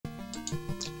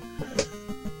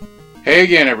Hey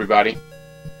again, everybody.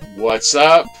 What's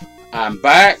up? I'm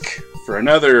back for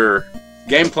another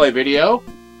gameplay video.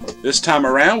 This time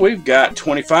around, we've got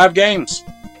 25 games.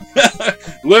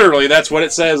 Literally, that's what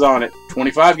it says on it.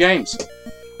 25 games.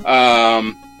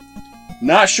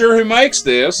 Not sure who makes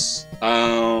this.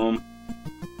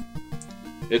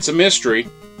 It's a mystery.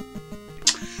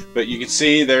 But you can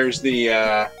see there's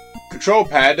the control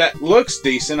pad. That looks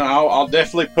decent. I'll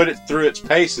definitely put it through its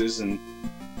paces and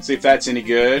see if that's any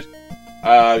good.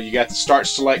 You got the start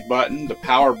select button, the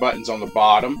power buttons on the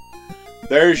bottom.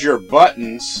 There's your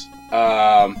buttons.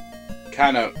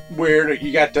 Kind of weird.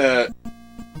 You got the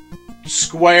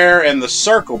square and the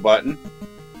circle button.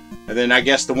 And then I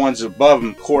guess the ones above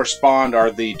them correspond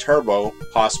are the turbo,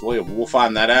 possibly. We'll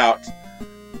find that out.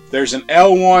 There's an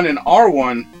L1 and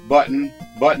R1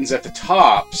 buttons at the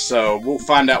top, so we'll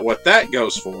find out what that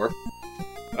goes for.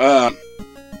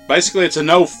 Basically, it's a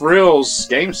no-frills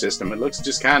game system. It looks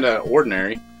just kind of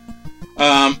ordinary.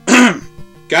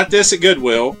 Got this at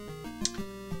Goodwill.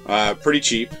 Pretty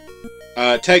cheap.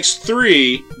 It takes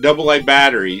 3 AA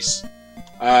batteries.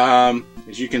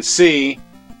 As you can see,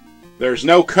 there's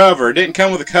no cover. It didn't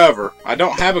come with a cover. I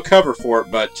don't have a cover for it,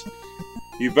 but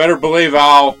you better believe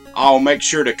I'll make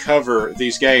sure to cover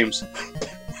these games.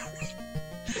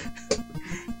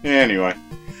 Anyway.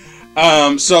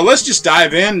 So let's just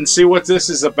dive in and see what this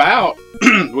is about.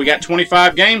 We got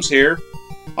 25 games here.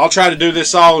 I'll try to do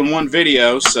this all in one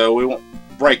video, so we won't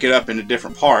break it up into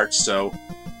different parts. So,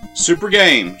 Super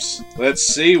Games. Let's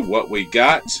see what we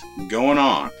got going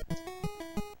on.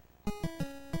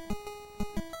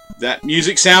 That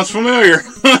music sounds familiar.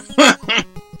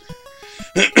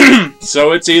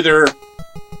 So it's either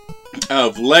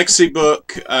of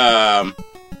Lexibook,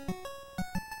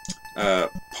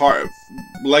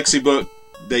 Lexibook,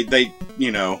 they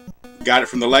you know, got it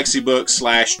from the Lexibook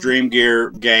 / Dream Gear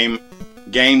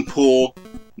game pool.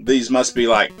 These must be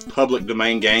like public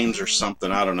domain games or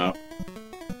something, I don't know.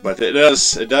 But it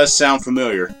does sound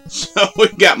familiar. So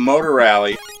we've got Motor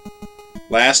Rally,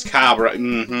 Last Cabra,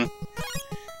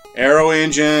 Aero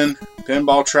Engine,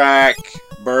 Pinball Track,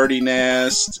 Birdie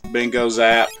Nest, Bingo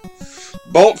Zap,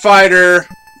 Bolt Fighter,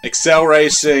 Excel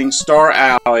Racing, Star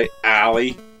Ally,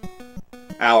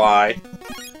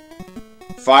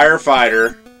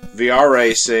 Firefighter, VR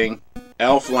Racing,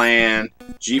 Elfland,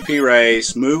 GP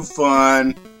Race, Move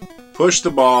Fun, Push the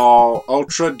Ball,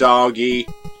 Ultra Doggy,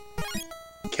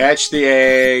 Catch the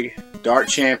Egg, Dart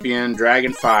Champion,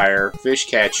 Dragon Fire, Fish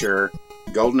Catcher,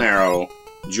 Golden Arrow,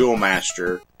 Jewel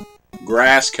Master,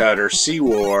 Grass Cutter, Sea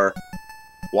War,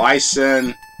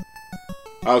 Wyson.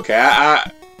 Okay,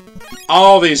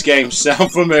 all these games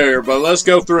sound familiar, but let's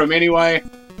go through them anyway.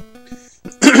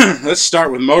 Let's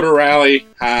start with Motor Rally.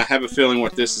 I have a feeling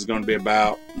what this is going to be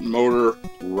about. Motor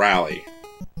Rally.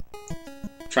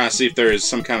 Trying to see if there is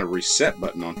some kind of reset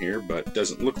button on here, but it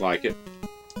doesn't look like it.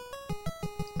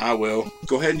 I will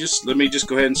go ahead and let me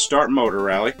go ahead and start Motor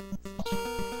Rally.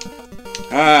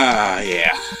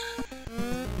 Yeah.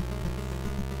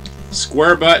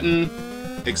 Square button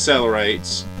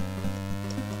accelerates.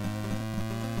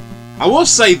 I will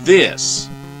say this.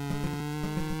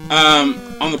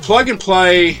 On the plug and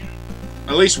play,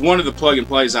 at least one of the plug and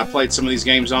plays I played some of these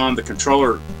games on, the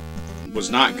controller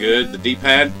was not good, the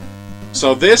D-pad.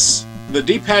 So the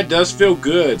D-pad does feel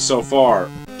good so far.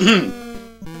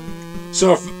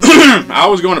 So if I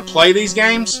was going to play these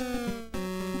games,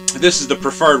 this is the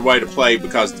preferred way to play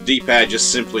because the D-pad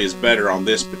just simply is better on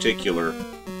this particular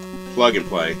plug and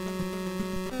play.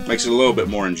 Makes it a little bit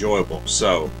more enjoyable.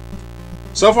 So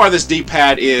far this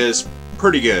D-pad is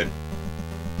pretty good.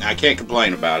 I can't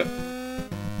complain about it.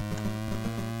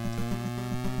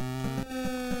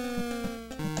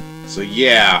 So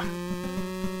yeah,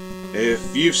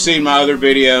 if you've seen my other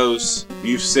videos,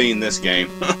 you've seen this game.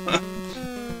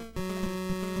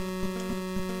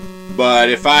 But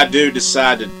if I do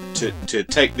decide to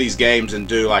take these games and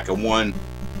do like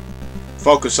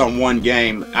focus on one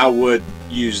game, I would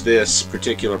use this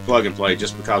particular plug and play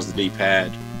just because the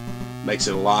D-pad makes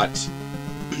it a lot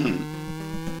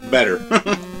better.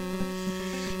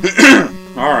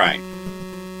 Alright.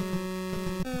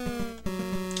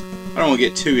 I don't want to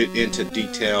get too into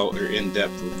detail or in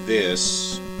depth with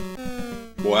this.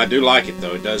 Boy, I do like it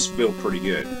though. It does feel pretty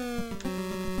good.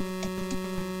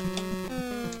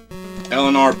 L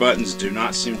and R buttons do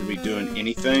not seem to be doing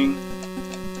anything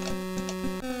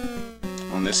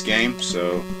on this game,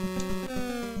 so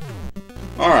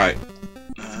alright.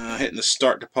 Hitting the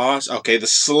start to pause. Okay, the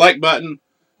select button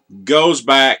goes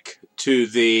back to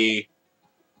the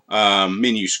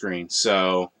menu screen,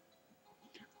 so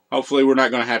hopefully we're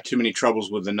not going to have too many troubles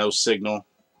with the no signal.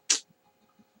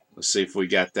 Let's see if we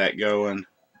got that going.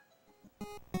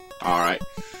 Alright.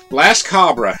 Last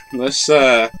Cobra. Let's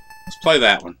play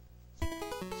that one.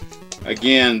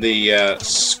 Again, the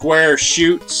square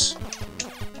shoots,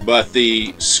 but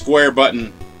the square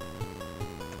button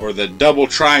or the double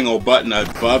triangle button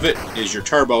above it is your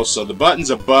turbo. So the buttons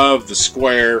above the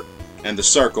square and the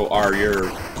circle are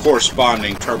your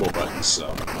corresponding turbo buttons.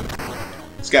 So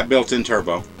it's got built-in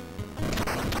turbo.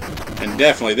 And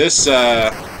definitely this,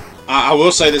 I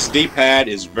will say this D-pad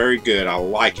is very good. I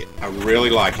like it. I really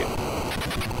like it.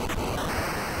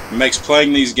 It makes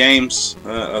playing these games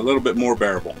a little bit more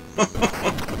bearable.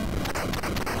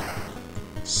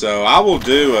 So I will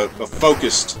do a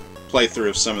focused playthrough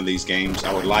of some of these games.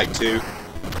 I would like to.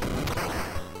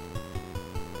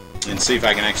 And see if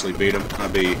I can actually beat them.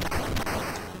 That'd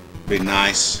be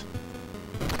nice.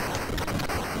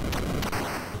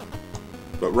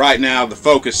 But right now the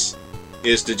focus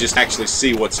is to just actually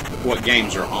see what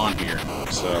games are on here.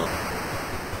 So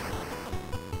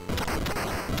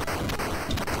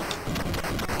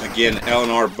again, L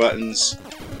and R buttons.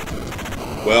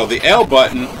 Well, the L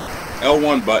button,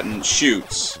 L1 button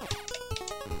shoots.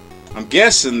 I'm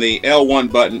guessing the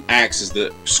L1 button acts as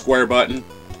the square button,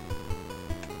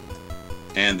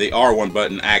 and the R1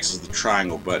 button acts as the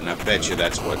triangle button. I bet you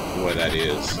that's what that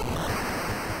is.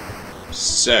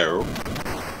 So,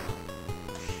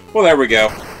 well, there we go.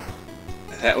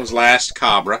 That was last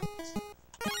Cobra.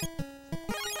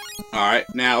 Alright,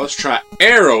 now let's try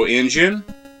Aero Engine.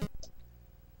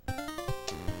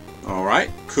 Alright,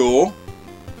 cool.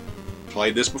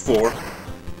 Played this before.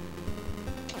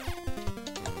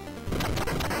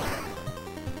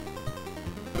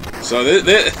 So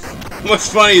what's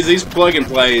funny is these plug and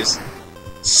plays,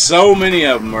 so many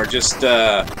of them are just,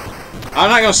 I'm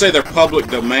not going to say they're public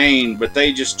domain, but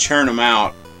they just churn them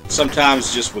out.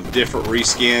 Sometimes just with different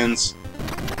reskins,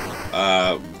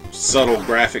 subtle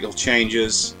graphical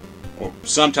changes, or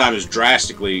sometimes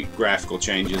drastically graphical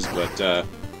changes, but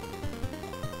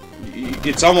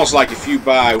it's almost like if you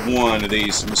buy one of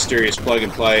these mysterious plug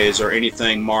and plays or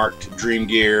anything marked Dream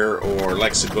Gear or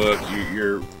Lexibook,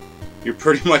 you're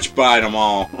pretty much buying them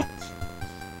all.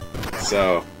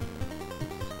 So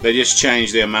they just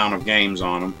change the amount of games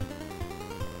on them.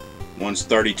 One's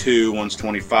 32, one's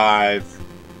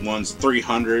 25, one's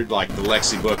 300, like the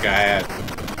Lexibook I had.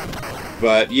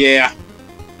 But yeah,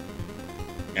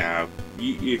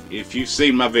 if you've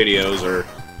seen my videos or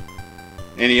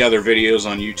any other videos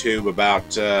on YouTube about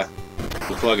the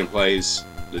plug and plays,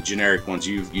 the generic ones,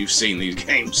 you've seen these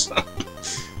games.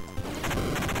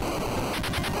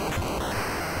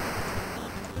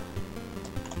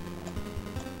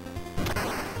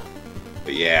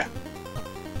 But yeah.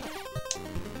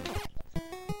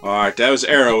 Alright, that was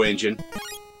Aero Engine.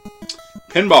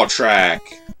 Pinball Track.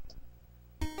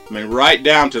 I mean, right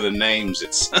down to the names,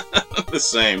 it's the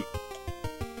same.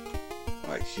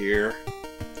 Like here.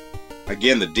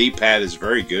 Again, the D-pad is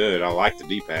very good. I like the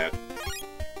D-pad.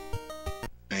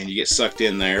 And you get sucked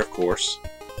in there, of course.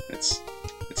 It's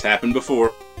happened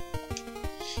before.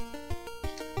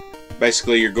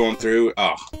 Basically, you're going through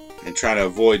and trying to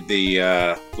avoid the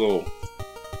little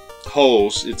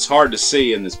holes. It's hard to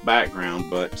see in this background,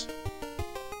 but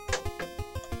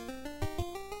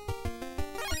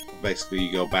basically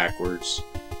you go backwards,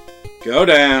 go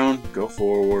down, go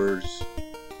forwards.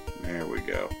 There we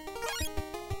go.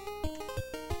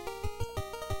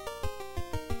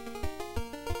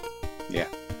 Yeah.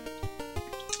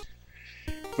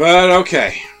 But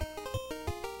okay.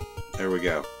 There we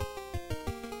go.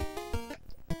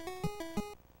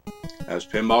 That was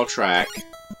Pinball Track.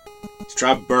 Let's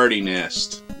try Birdie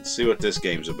Nest. Let's see what this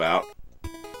game's about.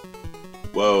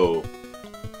 Whoa.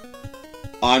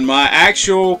 On my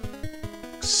actual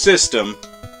system,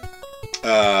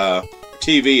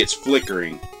 TV, it's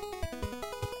flickering.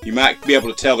 You might be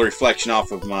able to tell the reflection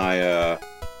off of my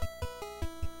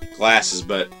glasses,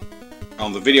 but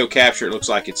on the video capture it looks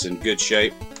like it's in good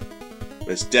shape. But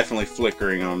it's definitely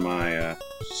flickering on my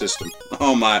system.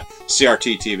 On my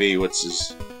CRT TV, which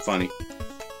is funny.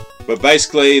 But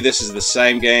basically, this is the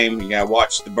same game. You gotta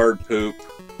watch the bird poop.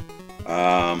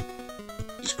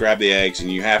 Just grab the eggs,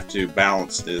 and you have to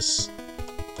balance this.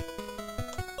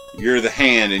 You're the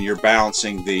hand, and you're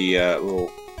balancing the little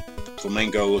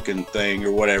flamingo-looking thing,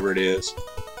 or whatever it is.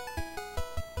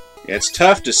 Yeah, it's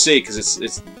tough to see because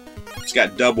it's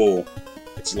got double.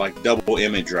 It's like double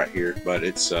image right here, but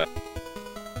it's all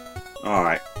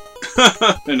right.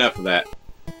 Enough of that.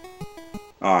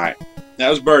 All right, that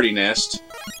was Birdie Nest.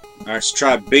 All right, let's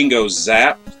try Bingo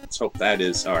Zap. Let's hope that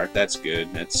is all right. That's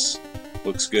good. That's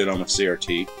looks good on my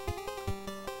CRT.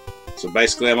 So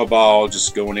basically, I'm a ball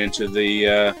just going into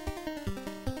the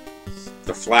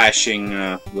the flashing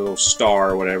little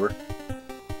star or whatever.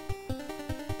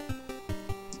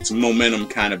 It's momentum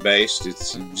kind of based.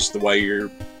 It's just the way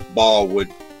your ball would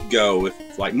go with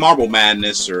like Marble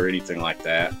Madness or anything like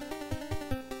that.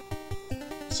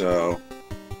 So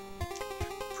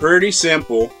pretty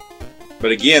simple.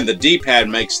 But again, the D-pad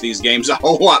makes these games a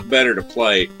whole lot better to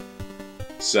play.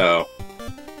 So,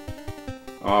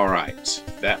 alright.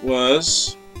 That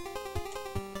was...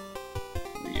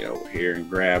 Let me get over here and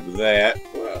grab that.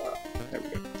 There we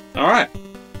go. Alright.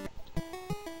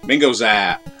 Bingo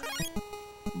Zap.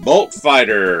 Bolt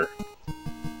Fighter.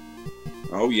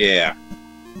 Oh yeah.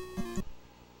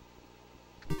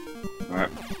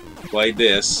 Alright. Played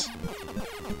this.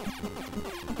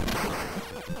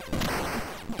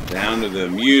 Down to the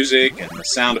music and the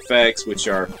sound effects, which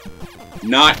are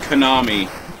not Konami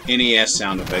NES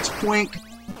sound effects. Twink.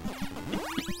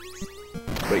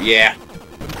 But yeah.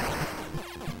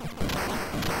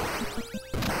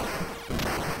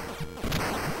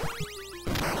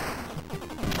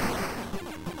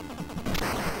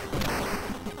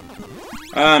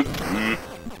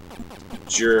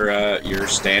 It's your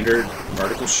standard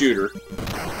vertical shooter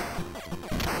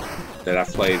that I've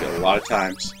played a lot of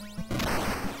times.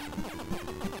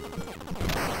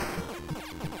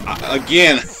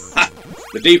 Again,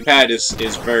 the D-pad is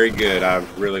very good. I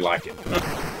really like it.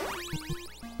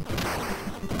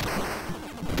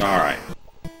 Alright.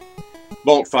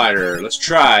 Bolt Fighter. Let's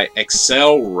try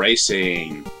Excel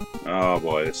Racing. Oh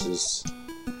boy, this is...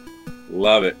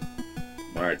 Love it.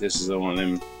 Alright, this is the one of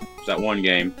them... That one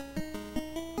game.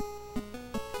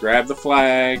 Grab the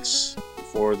flags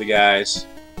before the guys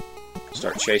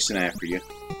start chasing after you.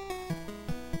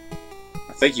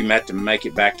 I think you meant to make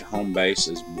it back to home base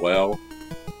as well.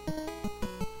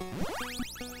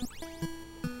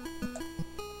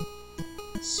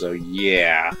 So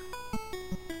yeah.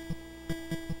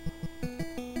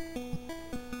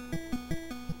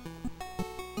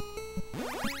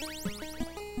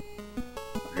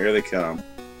 Here they come.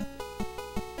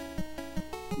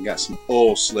 We got some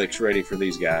oil slicks ready for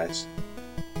these guys.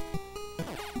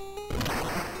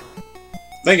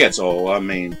 I think it's oil. I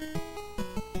mean,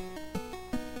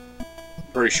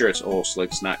 pretty sure it's oil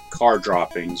slicks, not car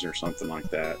droppings or something like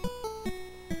that.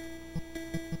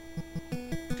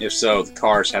 If so, the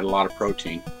cars had a lot of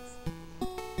protein.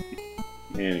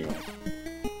 Anyway.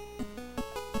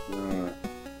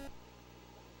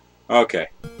 Okay.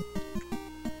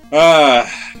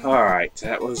 Alright,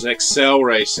 that was Excel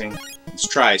Racing. Let's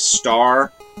try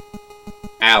Star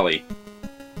Alley.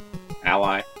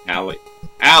 Ally? Alley.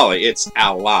 Alley, it's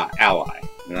Ally. Ally.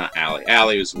 Not Alley.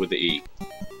 Alley is with the E.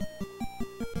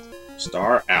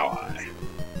 Star Ally.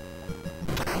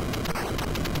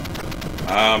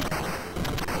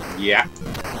 Yeah.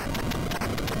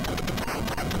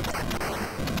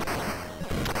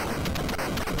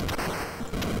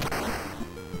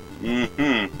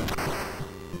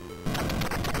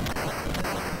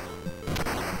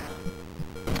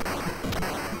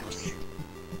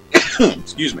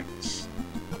 Excuse me.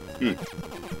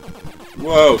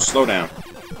 Whoa, slow down.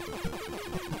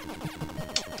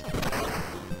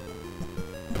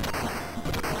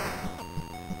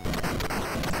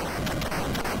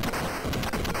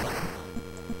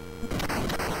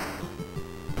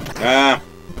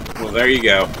 Well, there you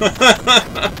go.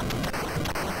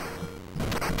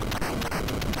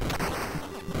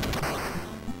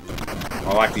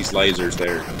 I like these lasers.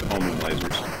 They're homing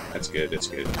lasers. That's good. That's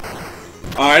good.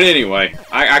 Alright, anyway.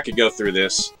 I could go through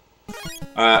this.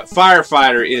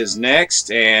 Firefighter is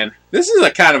next, and this is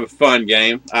a kind of a fun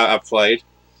game I've played.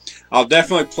 I'll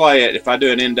definitely play it. If I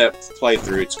do an in-depth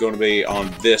playthrough, it's going to be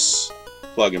on this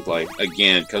plug and play.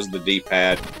 Again, because of the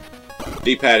D-pad.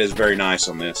 D-pad is very nice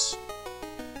on this.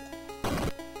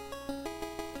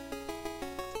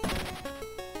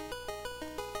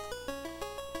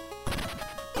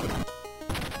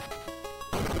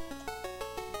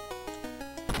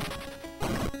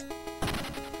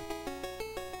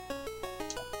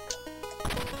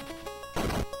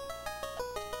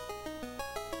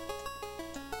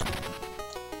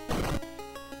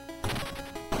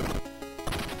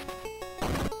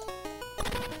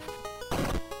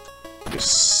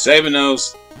 Saving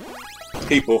those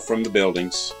people from the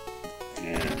buildings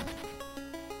and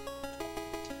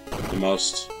the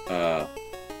most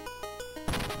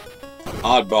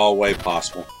oddball way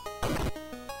possible.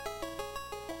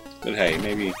 But hey,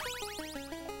 maybe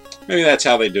that's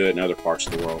how they do it in other parts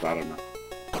of the world. I don't know.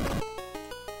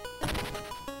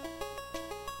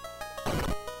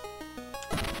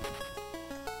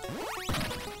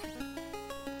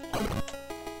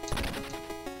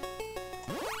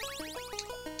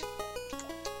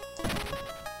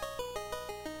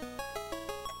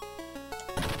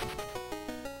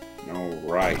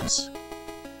 right.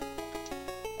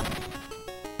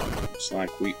 Looks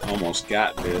like we almost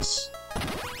got this.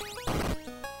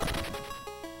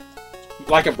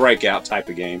 Like a breakout type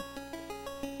of game.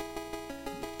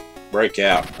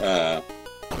 Breakout,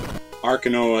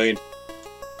 Arkanoid,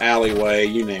 Alleyway,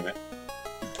 you name it.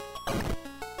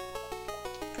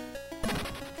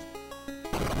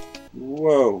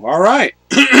 Whoa, alright.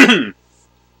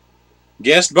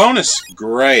 Guest bonus,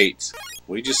 great.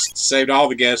 We just saved all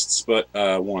the guests but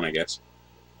one, I guess.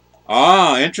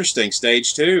 Ah, interesting,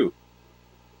 stage 2.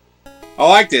 I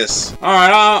like this.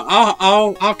 Alright,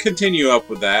 I'll continue up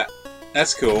with that.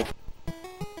 That's cool.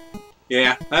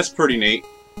 Yeah, that's pretty neat.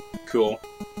 Cool.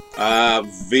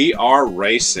 VR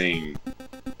racing.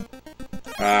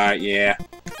 Yeah,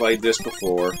 played this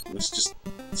before. Let's just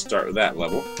start with that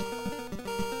level.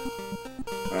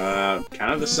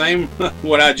 Kind of the same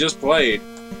what I just played.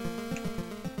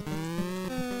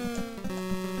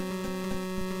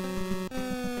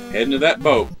 Heading to that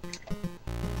boat.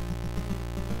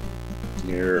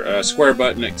 Your square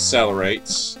button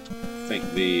accelerates. I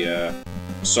think the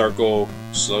circle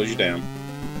slows you down.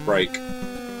 Brake.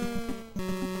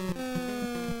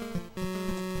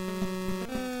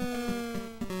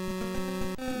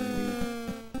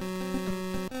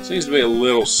 Seems to be a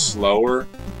little slower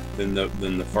than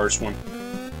the first one.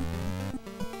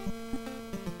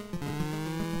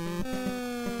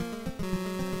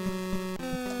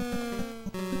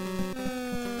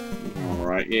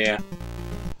 Alright, yeah.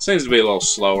 Seems to be a little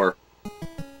slower.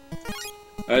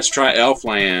 Let's try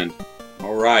Elfland.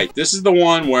 Alright, this is the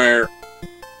one where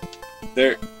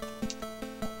they're...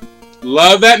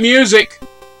 Love that music!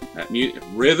 That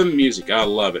rhythm music, I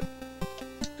love it.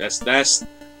 That's the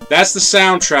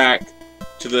soundtrack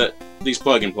to these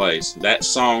plug-and plays. That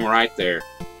song right there.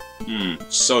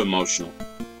 So emotional.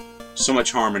 So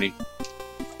much harmony.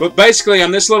 But basically,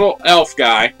 I'm this little elf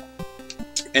guy,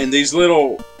 and these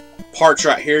little parts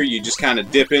right here, you just kind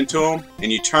of dip into them,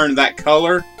 and you turn that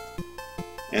color,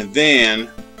 and then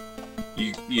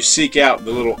you seek out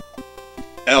the little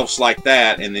elves like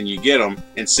that, and then you get them,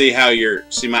 and see how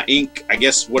see my ink, I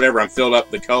guess whatever I'm filled up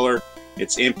the color,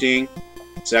 it's emptying.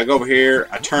 So I go over here,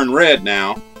 I turn red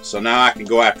now, so now I can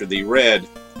go after the red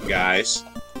guys.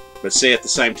 But see, at the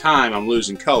same time, I'm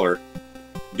losing color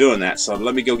doing that. So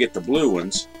let me go get the blue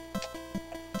ones.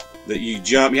 That you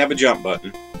jump, you have a jump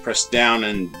button. Press down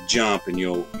and jump, and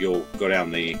you'll go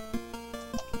down the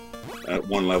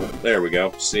one level. There we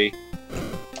go. See,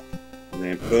 and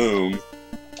then boom.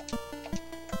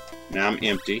 Now I'm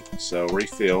empty, so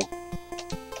refill.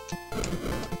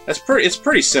 It's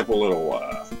pretty simple little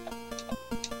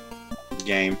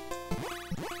game.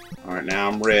 Alright, now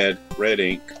I'm red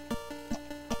ink.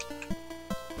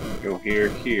 Go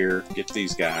here, get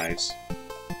these guys.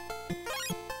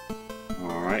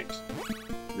 Alright,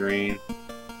 green.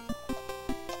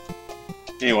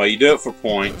 Anyway, you do it for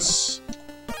points.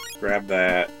 Grab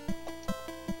that.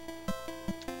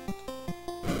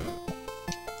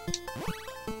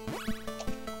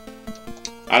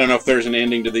 I don't know if there's an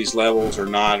ending to these levels or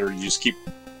not, or you just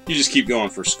keep going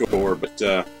for score, but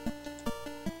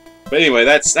anyway,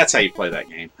 that's how you play that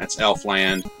game. That's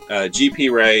Elfland.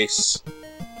 GP Race.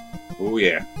 Oh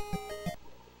yeah.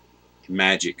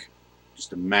 Magic.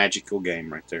 Just a magical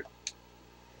game right there.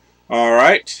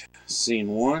 Alright. Scene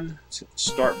 1. Let's hit the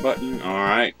start button.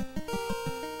 Alright.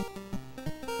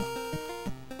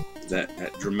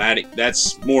 That dramatic,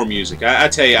 that's more music. I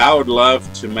tell you, I would love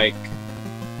to make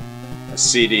a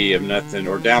CD of nothing,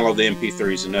 or download the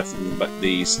MP3s of nothing but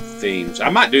these themes. I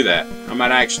might do that. I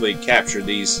might actually capture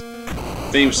these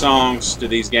theme songs to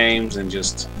these games and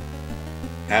just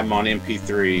have them on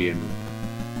MP3 and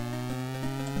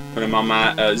put them on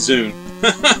my Zune.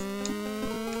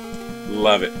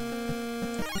 Love it.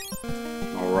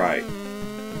 Alright.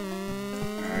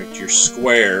 Alright, your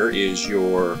square is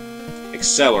your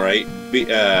accelerate.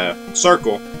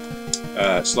 Circle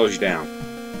slows you down.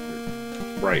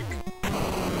 Brake.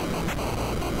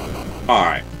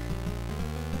 Alright.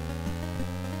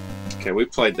 Okay, we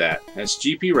played that. That's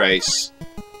GP Race.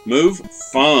 Move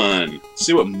Fun. Let's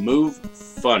see what Move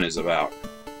Fun is about.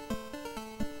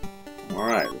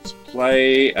 Alright, let's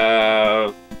play.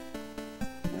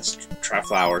 Let's try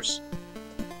flowers.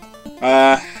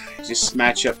 Just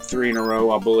match up 3 in a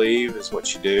row, I believe, is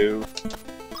what you do.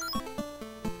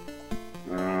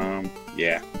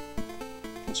 Yeah.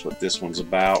 That's what this one's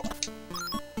about.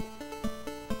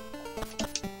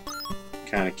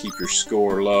 Kind of keep your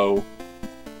score low.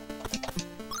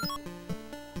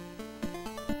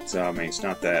 So, I mean, it's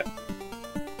not that...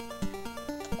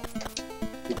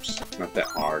 Oops, not that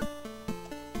hard.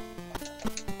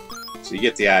 So you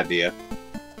get the idea.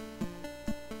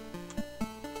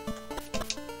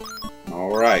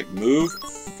 Alright, move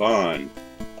fun.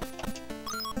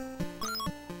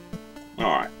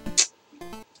 Alright.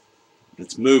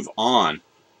 Let's move on.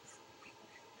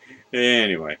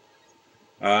 Anyway.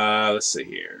 Let's see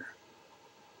here.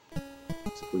 See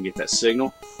if we can get that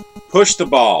signal. Push the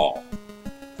ball.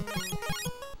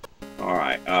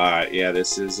 Alright, yeah,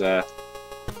 this is, I'm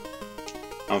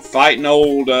fighting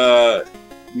old,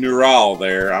 Neural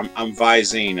there. I'm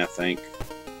Visine, I think.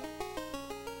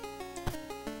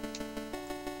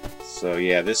 So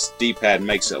yeah, this D-pad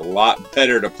makes it a lot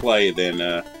better to play than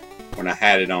when I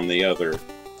had it on the other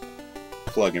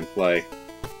plug and play.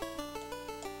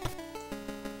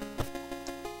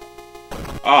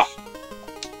 Ah!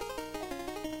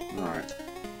 Alright.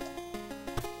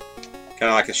 Kind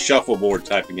of like a shuffleboard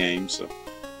type of game, so.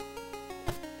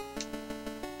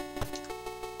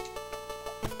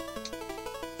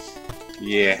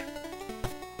 Yeah.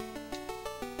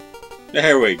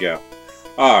 There we go.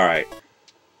 Alright.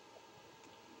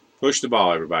 Push the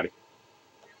ball, everybody.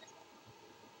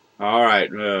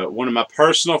 Alright, one of my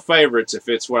personal favorites, if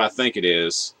it's what I think it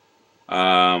is.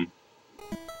 Ultra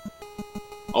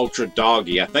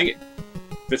Doggy. I think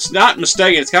if it's not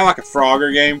mistaken, it's kind of like a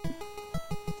Frogger game.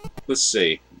 Let's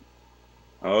see.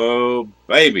 Oh,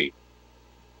 baby.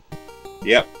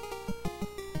 Yep.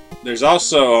 There's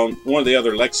also, on one of the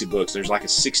other Lexi books, there's like a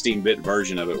 16-bit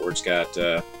version of it where it's got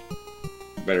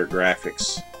better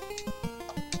graphics.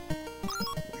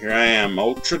 Here I am,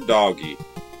 Ultra Doggy.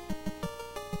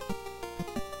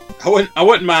 I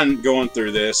wouldn't mind going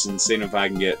through this and seeing if I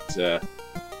can get to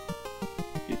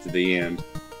the end.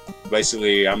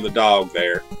 Basically, I'm the dog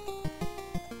there.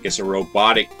 Guess a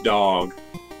robotic dog.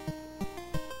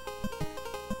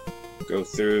 Go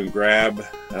through and grab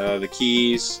the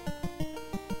keys.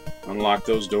 Unlock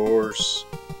those doors.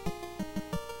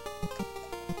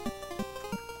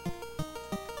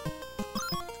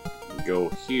 Go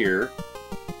here.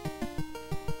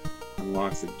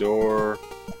 Unlock the door.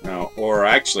 No, or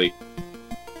actually,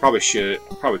 probably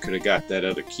could have got that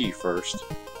other key first.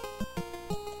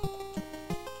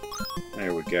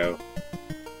 There we go.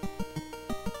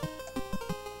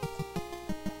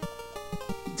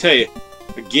 I tell you,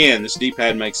 again, this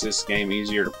D-pad makes this game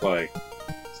easier to play.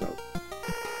 So,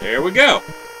 there we go.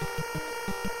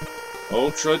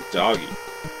 Ultra Doggy.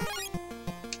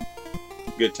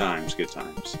 Good times, good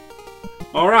times.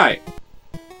 Alright.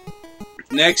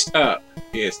 Next up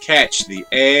is Catch the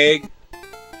Egg.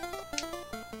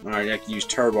 Alright, I can use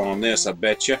turbo on this, I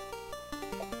betcha.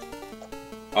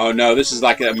 Oh no, this is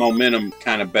like a momentum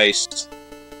kind of based.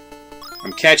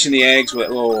 I'm catching the eggs with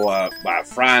a little by a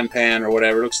frying pan or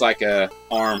whatever. It looks like a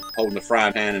arm holding a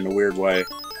frying pan in a weird way.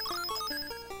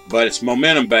 But it's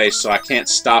momentum based, so I can't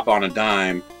stop on a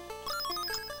dime.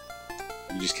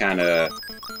 You just kind of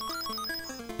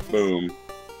boom.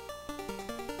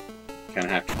 Kind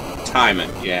of have to time it,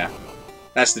 yeah.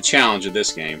 That's the challenge of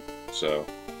this game. So,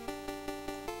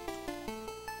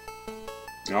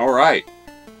 all right.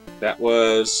 That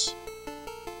was,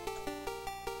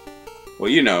 well,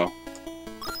 you know,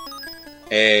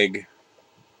 egg.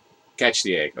 Catch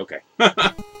the egg. Okay.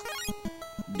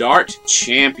 Dart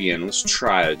Champion. Let's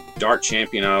try it. Dart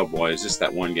Champion. Oh boy, is this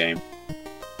that one game?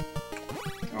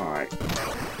 All right.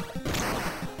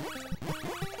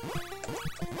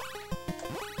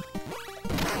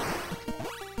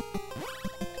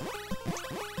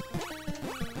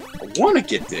 I want to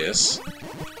get this.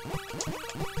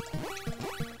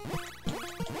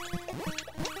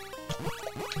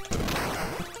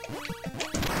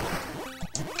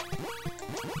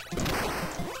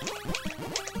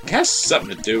 It has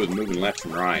something to do with moving left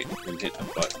and right and hitting the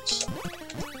buttons.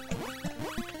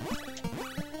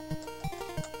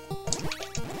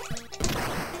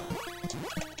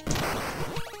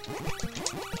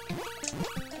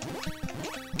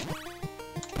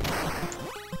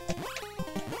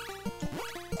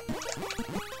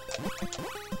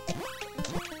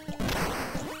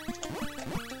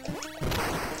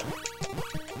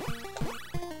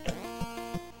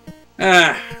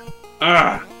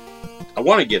 I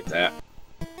want to get that.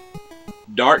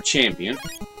 Dart Champion.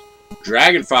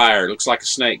 Dragonfire. Looks like a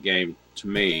snake game to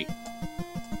me.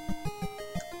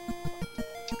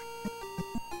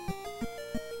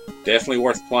 Definitely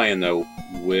worth playing though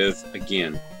with,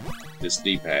 again, this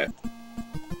D-pad.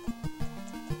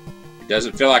 It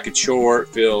doesn't feel like a chore. It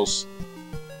feels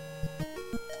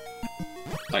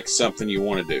like something you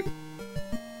want to do.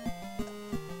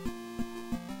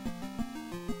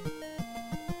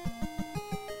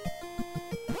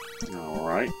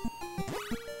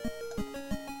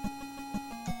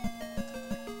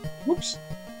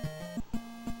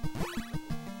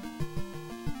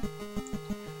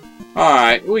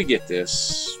 Alright, we get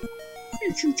this.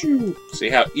 See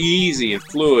how easy and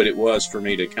fluid it was for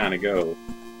me to kind of go.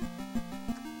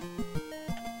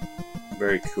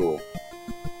 Very cool.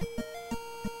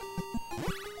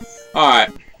 Alright.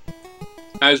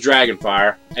 That was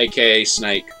Dragonfire, aka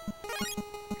Snake.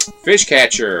 Fish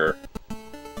Catcher.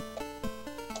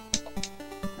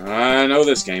 I know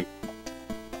this game.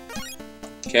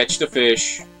 Catch the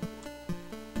fish.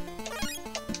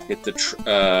 Hit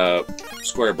the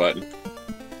square button.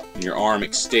 And your arm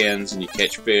extends and you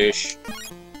catch fish.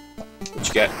 But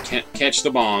you can't catch the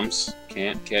bombs.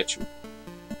 Can't catch them.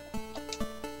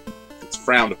 It's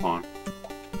frowned upon.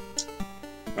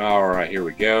 Alright, here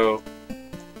we go.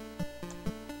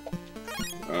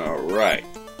 Alright.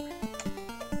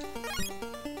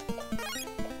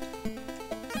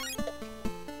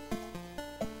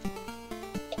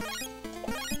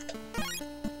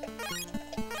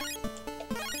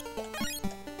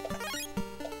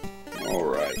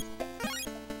 Alright.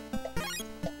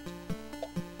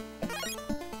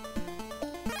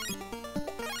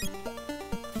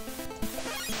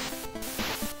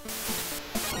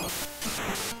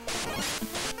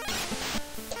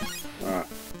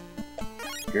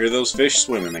 Hear those fish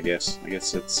swimming, I guess. I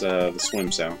guess it's the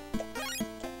swim sound.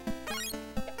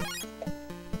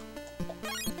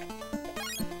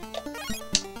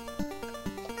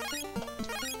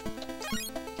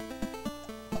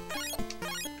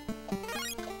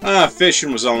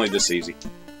 Fishing was only this easy.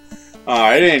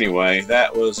 Alright, anyway,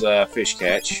 that was fish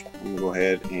catch. I'm going to go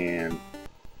ahead and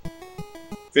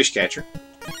fish catcher.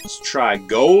 Let's try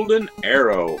Golden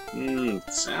Arrow.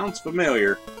 Sounds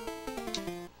familiar.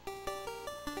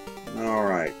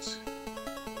 Alright.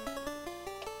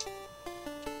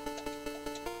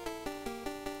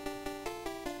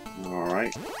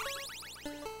 Alright.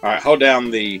 Alright, hold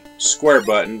down the square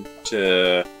button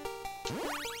to...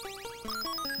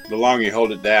 The longer you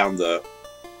hold it down, the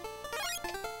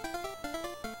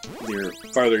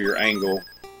further your angle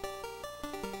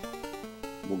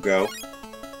will go.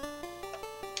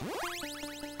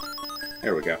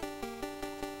 There we go.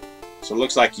 So it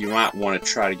looks like you might want to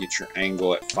try to get your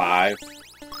angle at 5.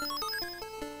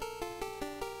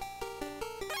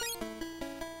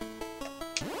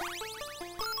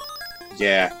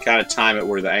 Yeah, kind of time it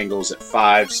where the angle's at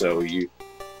 5, so you...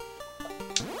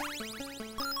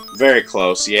 Very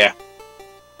close, yeah.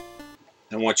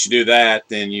 And once you do that,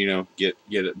 then, you know, get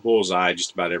it bullseye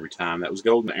just about every time. That was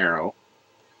Golden Arrow.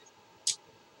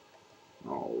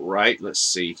 Alright, let's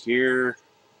see here.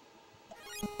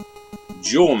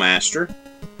 Jewel Master.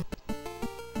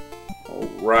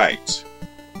 Alright.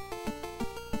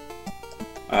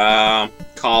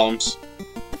 Columns.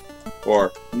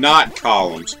 Or not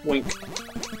columns. Wink.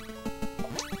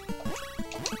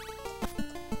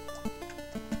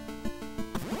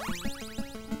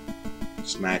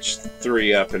 Just match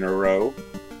 3 up in a row.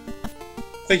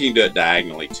 I think you can do it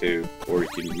diagonally too, or you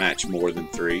can match more than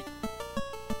 3.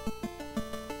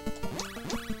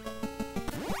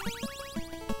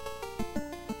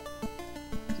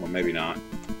 Well, maybe not.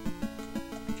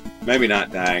 Maybe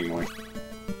not diagonally.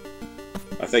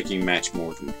 I think you can match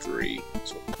more than 3.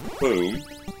 So, boom.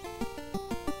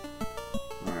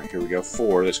 Alright, here we go.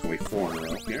 4. That's going to be 4 in a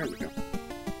row. There we go.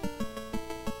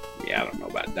 Yeah, I don't know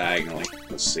about diagonally.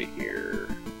 Let's see here.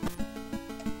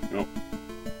 Nope.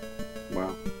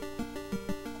 Well,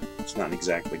 it's not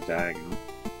exactly diagonal.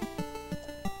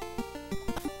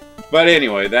 But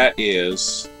anyway, that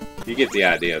is... You get the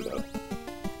idea, though.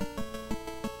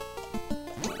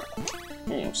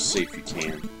 Let's see if you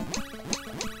can.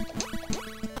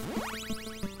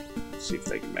 Let's see if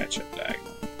they can match up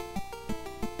diagonal.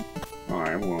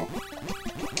 Alright, well...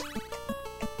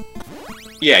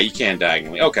 Yeah, you can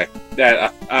diagonally. Okay.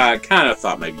 That I kind of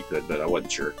thought maybe you could, but I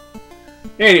wasn't sure.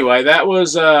 Anyway, that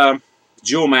was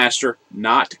Jewel Master,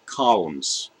 not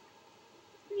columns.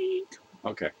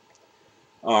 Okay.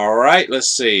 Alright, let's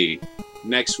see.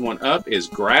 Next one up is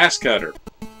Grass Cutter.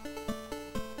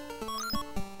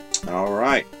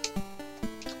 Alright.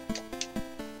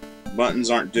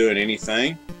 Buttons aren't doing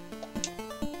anything.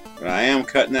 But I am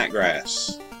cutting that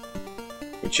grass.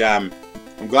 Which I'm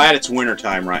glad it's winter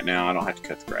time right now. I don't have to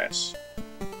cut the grass.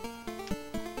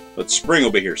 But spring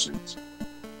will be here soon.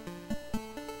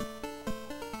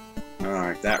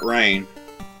 Alright, that rain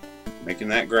making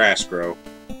that grass grow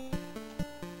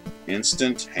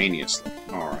instantaneously.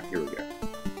 Alright, here we go.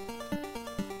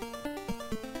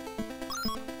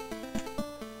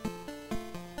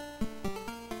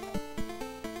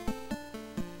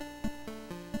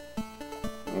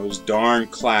 Those darn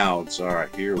clouds.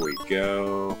 Alright, here we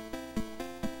go.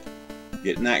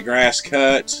 Getting that grass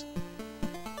cut.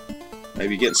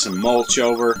 Maybe getting some mulch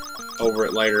over over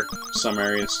it later. Some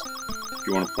areas, if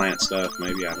you want to plant stuff,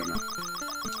 maybe, I don't know.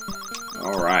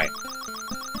 All right.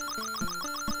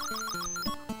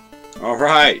 All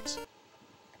right.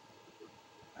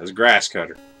 That's a grass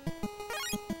cutter.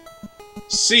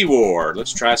 Sea War.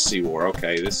 Let's try Sea War.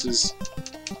 Okay, this is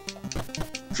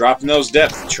dropping those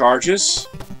depth charges.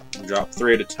 We'll drop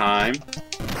 3 at a time.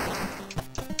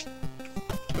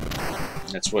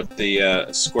 That's what the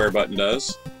square button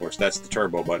does. Of course, that's the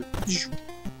turbo button.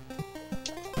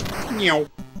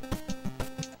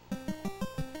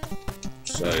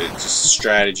 So it's just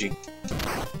strategy.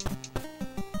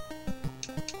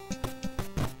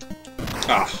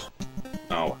 Ah.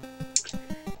 Oh.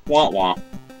 Womp womp.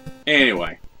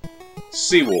 Anyway.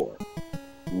 Sea War.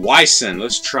 Wyson.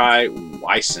 Let's try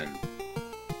Wyson.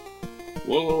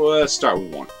 Well, let's start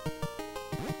with 1.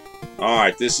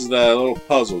 Alright, this is the little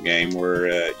puzzle game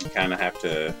where you kind of have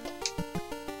to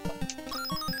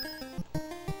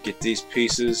get these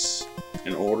pieces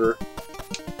in order.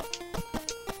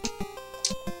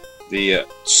 The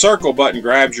circle button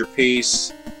grabs your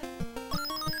piece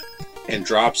and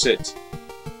drops it.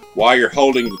 While you're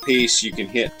holding the piece, you can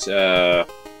hit the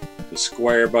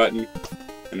square button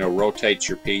and it'll rotate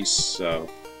your piece. So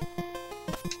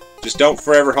just don't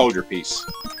forever hold your piece.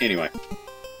 Anyway.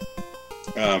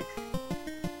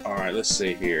 Alright, let's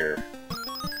see here.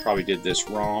 Probably did this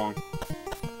wrong.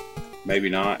 Maybe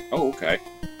not. Oh, okay.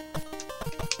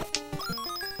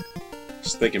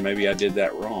 Just thinking maybe I did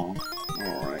that wrong.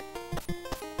 Alright.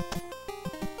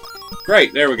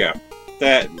 Great, there we go.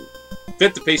 That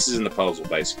fit the pieces in the puzzle,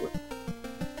 basically.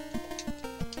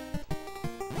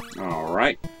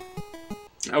 Alright.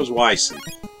 That was Wyson.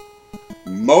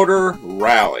 Motor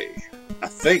Rally. I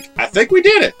think we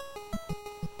did it.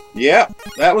 Yep,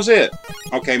 that was it.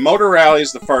 Okay, Motor Rally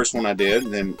is the first one I did,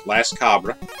 and then Last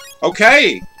Cabra.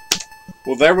 Okay!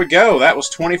 Well, there we go. That was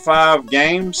 25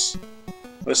 games.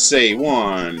 Let's see.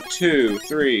 1, 2,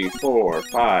 3, 4,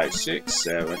 5, 6,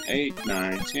 7, 8,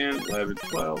 9, 10, 11,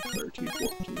 12, 13,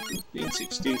 14, 15,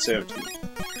 16, 17,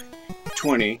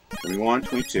 20, 21,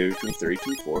 22, 23,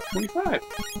 24, 25.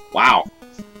 Wow.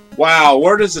 Wow,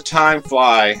 where does the time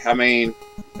fly? I mean,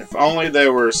 if only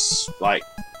there was, like,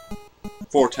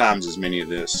 4 times as many of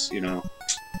this, you know,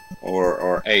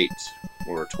 or 8,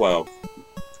 or 12.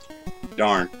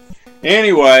 Darn.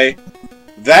 Anyway,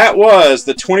 that was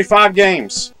the 25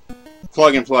 games.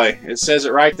 Plug and play. It says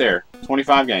it right there.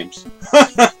 25 games.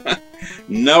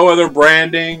 No other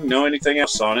branding, no anything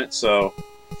else on it, so,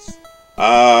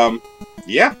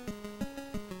 yeah.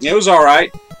 It was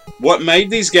alright. What made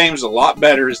these games a lot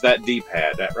better is that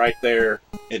D-pad. That right there,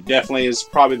 it definitely is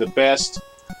probably the best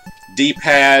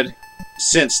D-pad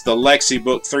since the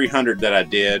Lexibook 300 that I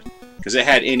did, because it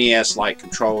had NES-like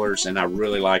controllers, and I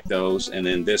really like those, and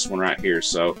then this one right here,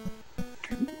 so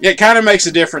it kind of makes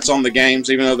a difference on the games,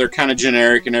 even though they're kind of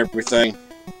generic and everything.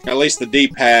 At least the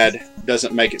D-pad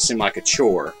doesn't make it seem like a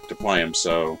chore to play them,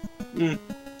 so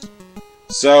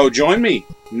So join me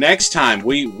next time.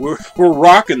 We're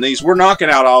rocking these. We're knocking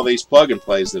out all these plug and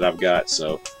plays that I've got,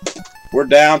 so we're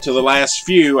down to the last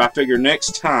few. I figure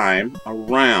next time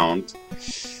around,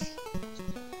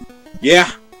 yeah,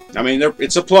 I mean,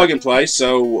 it's a plug and play,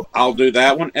 so I'll do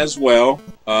that one as well.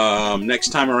 Next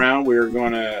time around, we're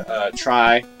going to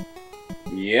try,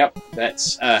 yep,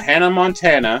 that's Hannah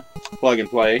Montana plug and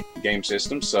play game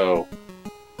system. So,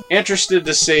 interested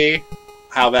to see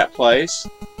how that plays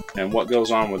and what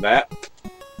goes on with that.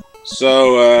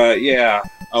 So, yeah.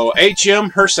 Oh, HM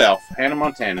herself, Hannah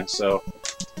Montana. So,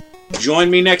 join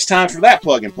me next time for that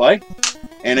plug and play.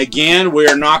 And again,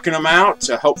 we're knocking them out.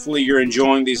 Hopefully you're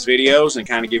enjoying these videos and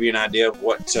kind of give you an idea of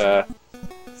what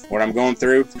I'm going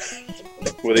through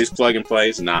with these plug and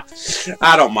plays. Nah,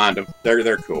 I don't mind them.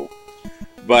 They're cool.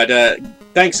 But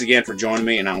thanks again for joining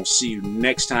me, and I will see you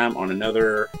next time on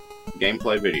another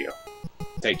gameplay video.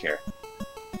 Take care.